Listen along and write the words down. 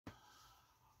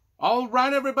All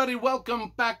right, everybody,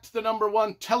 welcome back to the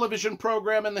 #1 television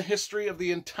program in the history of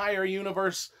the entire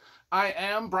universe. I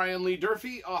am Brian Lee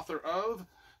Durfee, author of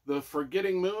The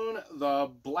Forgetting Moon,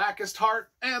 The Blackest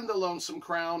Heart, and The Lonesome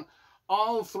Crown,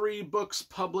 all three books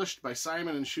published by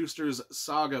Simon & Schuster's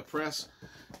Saga Press.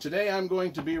 Today I'm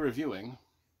going to be reviewing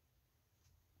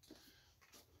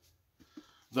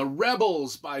The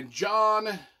Rebels by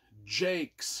John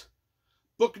Jakes,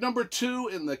 book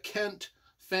 #2 in the Kent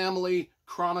family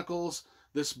Chronicles.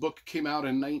 This book came out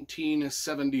in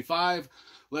 1975.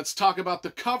 Let's talk about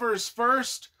the covers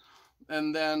first,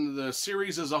 and then the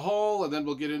series as a whole, and then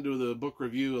we'll get into the book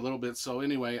review a little bit. So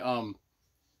anyway,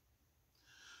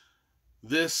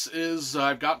 this is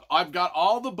I've got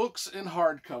all the books in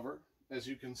hardcover, as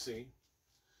you can see.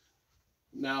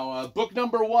 Now, book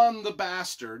 #1, The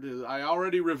Bastard. I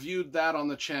already reviewed that on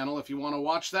the channel. If you want to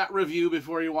watch that review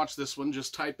before you watch this one,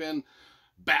 just type in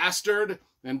Bastard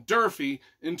and Durfee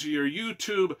into your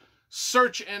YouTube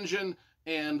search engine,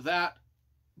 and that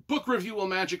book review will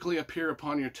magically appear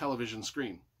upon your television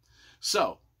screen.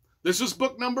 So, this is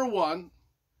book #1.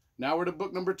 Now we're to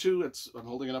book #2. I'm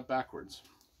holding it up backwards.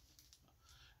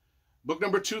 Book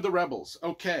 #2, The Rebels.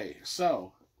 Okay,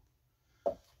 so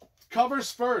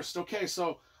covers first. Okay,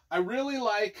 so I really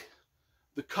like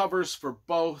the covers for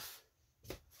both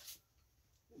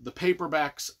the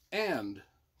paperbacks, and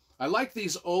I like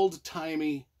these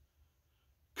old-timey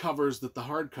covers that the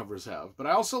hardcovers have. But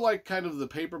I also like kind of the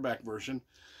paperback version.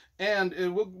 And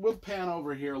we'll pan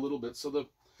over here a little bit. So the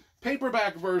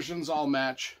paperback versions all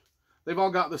match. They've all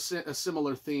got a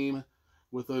similar theme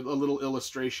with a little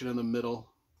illustration in the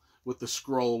middle with the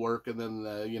scroll work, and then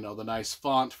the nice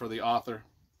font for the author.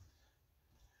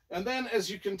 And then, as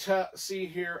you can see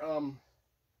here,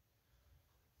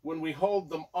 when we hold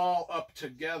them all up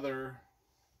together,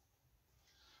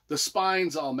 the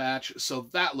spines all match, so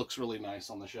that looks really nice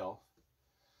on the shelf.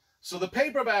 So the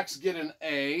paperbacks get an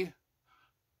A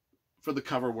for the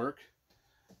cover work.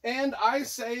 And I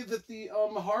say that the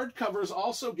hardcovers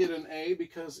also get an A,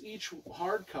 because each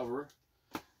hardcover,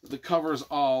 the covers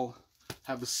all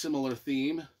have a similar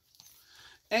theme.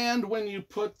 And when you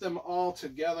put them all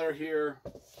together here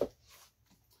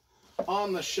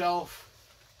on the shelf,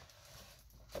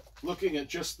 looking at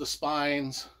just the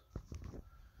spines,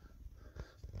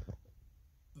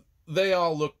 they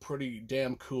all look pretty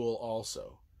damn cool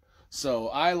also. So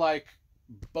I like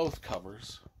both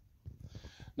covers.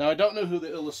 Now, I don't know who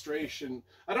the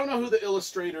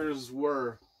illustrators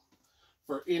were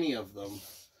for any of them.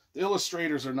 The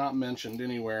illustrators are not mentioned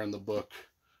anywhere in the book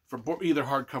for either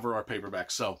hardcover or paperback.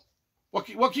 So what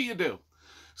can you do?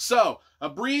 So a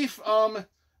brief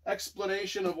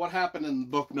explanation of what happened in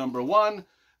book #1,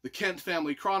 the Kent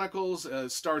Family Chronicles.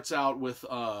 Starts out with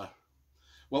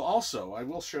well, also, I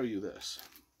will show you this.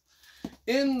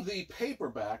 In the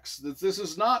paperbacks, this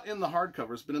is not in the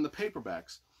hardcovers, but in the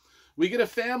paperbacks, we get a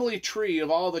family tree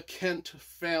of all the Kent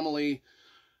Family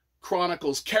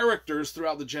Chronicles characters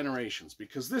throughout the generations,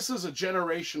 because this is a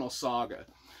generational saga.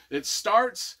 It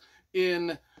starts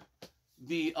in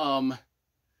the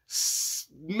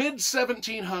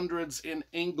mid-1700s in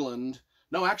England,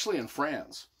 no, actually in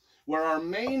France, where our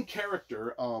main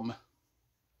character,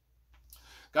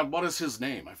 God, what is his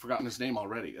name? I've forgotten his name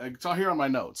already. It's all here on my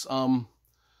notes.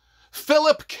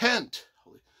 Philip Kent.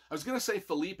 I was going to say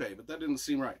Felipe, but that didn't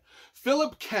seem right.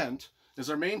 Philip Kent is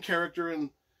our main character,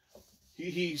 and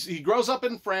he grows up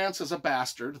in France as a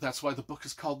bastard. That's why the book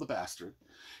is called The Bastard.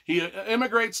 He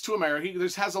immigrates to America. He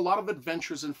has a lot of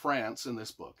adventures in France in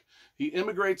this book. He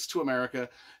immigrates to America,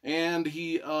 and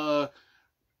he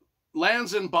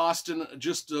lands in Boston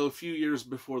just a few years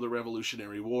before the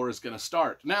Revolutionary War is going to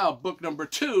start. Now, book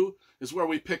 #2 is where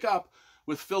we pick up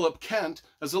with Philip Kent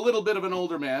as a little bit of an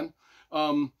older man,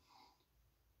 and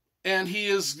he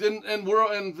is and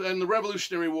the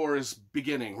Revolutionary War is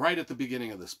beginning right at the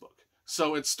beginning of this book.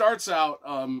 So it starts out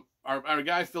our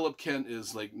guy Philip Kent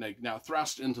is like now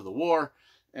thrust into the war,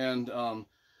 and the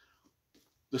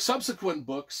subsequent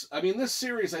books. I mean, this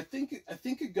series, I think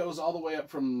it goes all the way up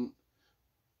from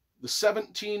the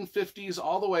 1750s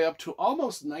all the way up to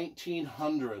almost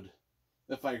 1900,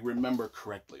 if I remember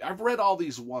correctly. I've read all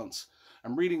these once.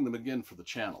 I'm reading them again for the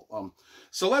channel.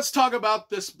 So let's talk about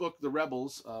this book, The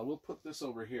Rebels. We'll put this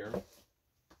over here.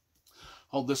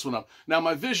 Hold this one up. Now,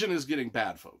 my vision is getting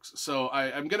bad, folks. So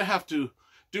I'm going to have to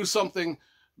do something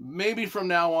maybe from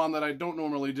now on that I don't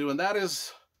normally do, and that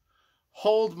is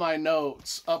hold my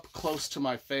notes up close to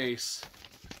my face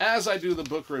as I do the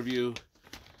book review,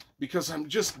 because I'm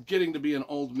just getting to be an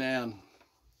old man,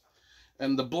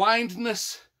 and the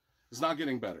blindness is not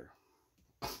getting better.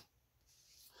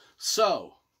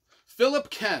 So,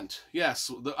 Philip Kent. Yes,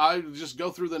 I just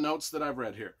go through the notes that I've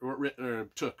read here, or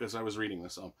took as I was reading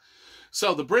this.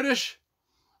 So the British,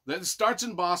 that starts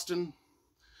in Boston.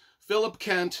 Philip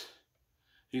Kent,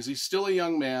 he's still a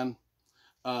young man.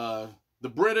 The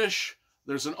British,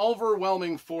 there's an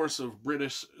overwhelming force of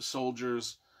British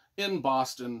soldiers in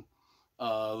Boston.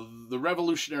 The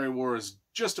Revolutionary War is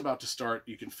just about to start.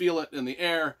 You can feel it in the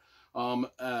air.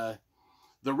 The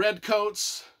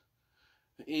Redcoats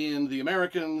and the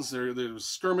Americans, there's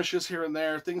skirmishes here and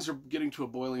there. Things are getting to a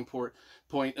boiling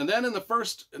point. And then in the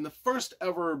first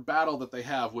ever battle that they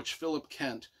have, which Philip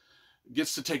Kent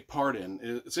gets to take part in,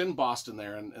 it's in Boston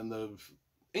there, and the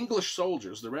English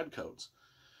soldiers, the Redcoats,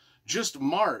 just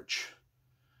march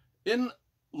in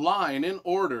line, in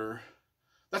order.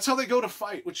 That's how they go to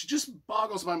fight, which just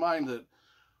boggles my mind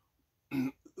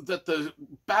that the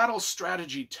battle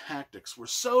strategy tactics were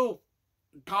so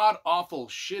god-awful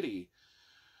shitty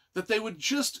that they would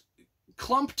just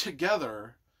clump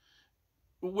together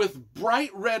with bright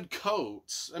red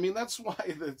coats. I mean, that's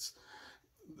why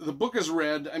the book is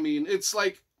red. I mean, it's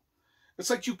like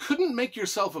you couldn't make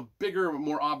yourself a bigger,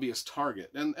 more obvious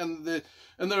target. And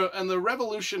the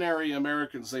revolutionary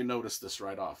Americans, they noticed this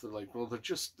right off. They're like, well, they're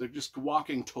just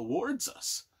walking towards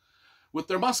us with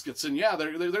their muskets. And yeah,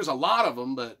 there's a lot of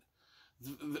them,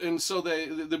 and so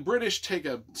the British take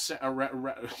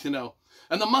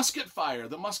and the musket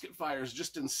fire is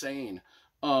just insane.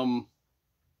 And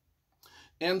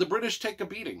the British take a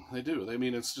beating. They do. I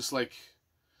mean, it's just like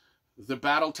the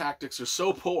battle tactics are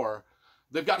so poor.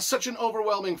 They've got such an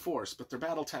overwhelming force, but their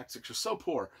battle tactics are so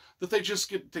poor that they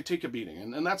take a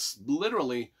beating. And that's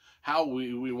literally how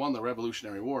we won the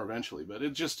Revolutionary War eventually. But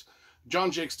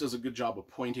John Jakes does a good job of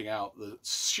pointing out the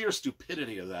sheer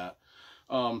stupidity of that.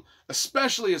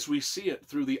 Especially as we see it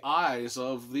through the eyes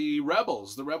of the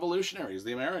rebels, the revolutionaries,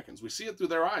 the Americans. We see it through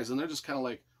their eyes, and they're just kind of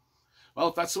like, well,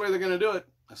 if that's the way they're going to do it,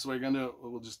 that's the way you're going to do it.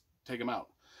 We'll just take them out.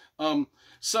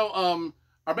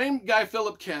 Our main guy,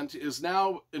 Philip Kent, is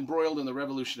now embroiled in the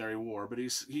Revolutionary War, but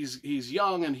he's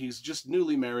young, and he's just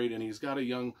newly married, and he's got a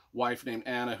young wife named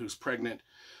Anna who's pregnant.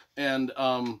 And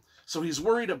so he's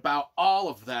worried about all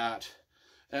of that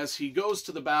as he goes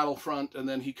to the battlefront, and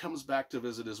then he comes back to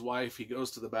visit his wife. He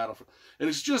goes to the battlefront. And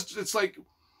it's like,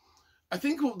 I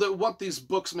think that what these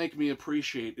books make me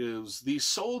appreciate is these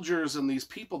soldiers and these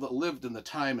people that lived in the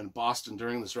time in Boston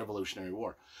during this Revolutionary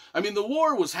War. I mean, the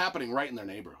war was happening right in their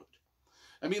neighborhood.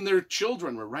 I mean, their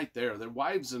children were right there. Their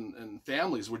wives and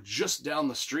families were just down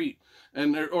the street.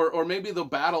 Or maybe the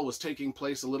battle was taking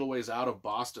place a little ways out of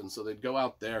Boston, so they'd go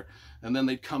out there, and then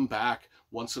they'd come back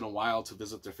once in a while to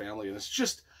visit their family. And it's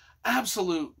just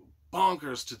absolute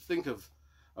bonkers to think of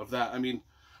that. I mean,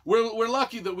 we're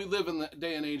lucky that we live in the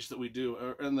day and age that we do,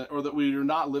 or that we are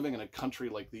not living in a country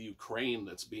like the Ukraine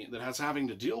that has having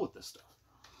to deal with this stuff.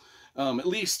 At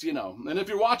least, and if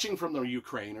you're watching from the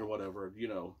Ukraine or whatever,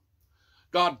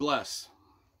 God bless.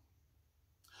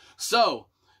 So,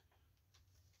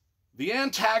 the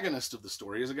antagonist of the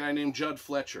story is a guy named Judd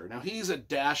Fletcher. Now, he's a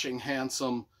dashing,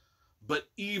 handsome, but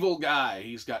evil guy.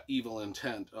 He's got evil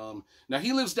intent. Now,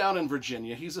 he lives down in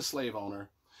Virginia. He's a slave owner.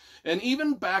 And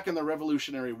even back in the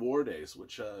Revolutionary War days,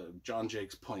 which John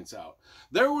Jakes points out,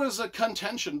 there was a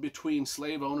contention between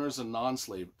slave owners and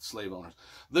non-slave owners.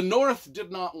 The North did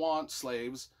not want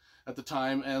slaves at the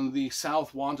time, and the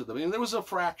South wanted them. And there was a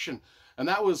fraction. And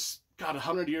that was,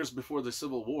 100 years before the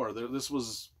Civil War. This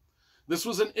was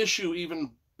an issue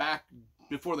even back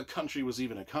before the country was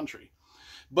even a country.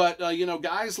 But,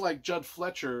 guys like Judd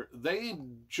Fletcher, they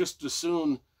just as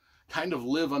soon kind of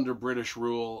live under British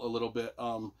rule a little bit,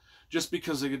 just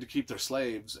because they get to keep their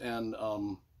slaves, and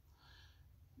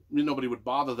nobody would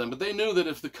bother them. But they knew that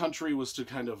if the country was to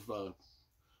kind of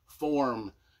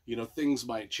form, things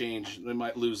might change. They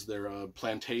might lose their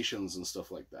plantations and stuff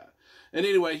like that. And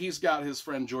anyway, he's got his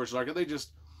friend George Larkin.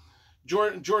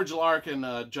 George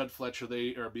Larkin, Judd Fletcher,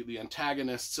 they are the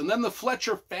antagonists. And then the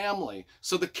Fletcher family.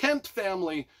 So the Kent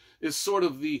family is sort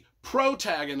of the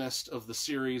protagonist of the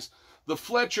series. The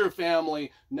Fletcher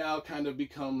family now kind of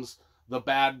becomes the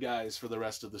bad guys for the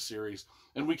rest of the series.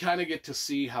 And we kind of get to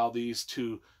see how these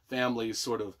two families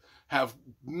sort of have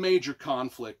major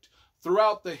conflict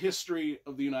throughout the history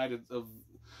of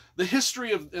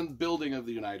and building of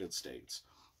the United States.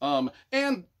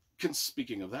 And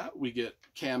speaking of that, we get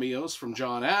cameos from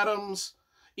John Adams,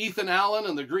 Ethan Allen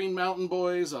and the Green Mountain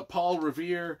Boys, Paul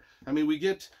Revere. I mean, we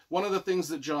get one of the things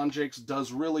that John Jakes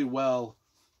does really well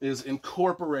is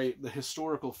incorporate the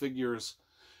historical figures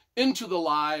into the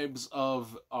lives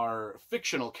of our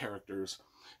fictional characters.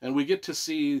 And we get to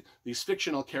see these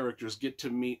fictional characters get to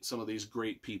meet some of these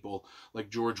great people like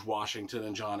George Washington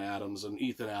and John Adams and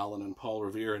Ethan Allen and Paul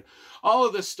Revere and all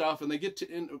of this stuff. And they get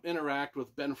to interact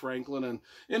with Ben Franklin and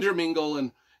intermingle.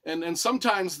 And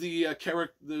sometimes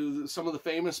some of the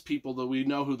famous people that we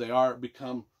know who they are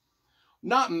become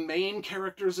not main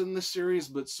characters in this series,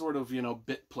 but sort of,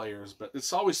 bit players. But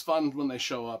it's always fun when they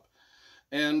show up.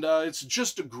 And it's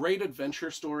just a great adventure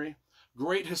story,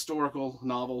 great historical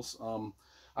novels.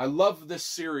 I love this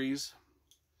series.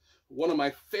 One of my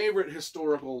favorite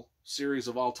historical series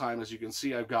of all time. As you can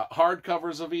see, I've got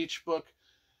hardcovers of each book,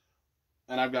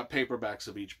 and I've got paperbacks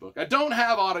of each book. I don't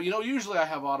have usually I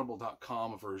have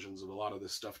audible.com versions of a lot of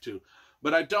this stuff too,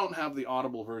 but I don't have the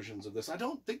Audible versions of this. I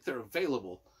don't think they're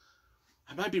available.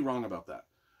 I might be wrong about that.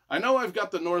 I know I've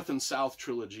got the North and South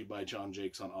trilogy by John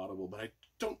Jakes on Audible, but I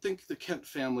don't think the Kent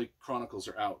Family Chronicles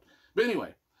are out. But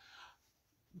anyway,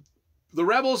 The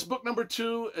Rebels, book number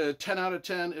 2, 10 out of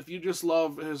 10. If you just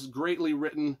love his greatly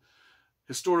written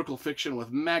historical fiction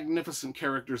with magnificent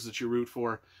characters that you root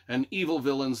for and evil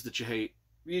villains that you hate,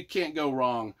 you can't go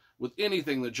wrong with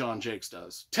anything that John Jakes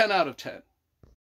does. 10 out of 10.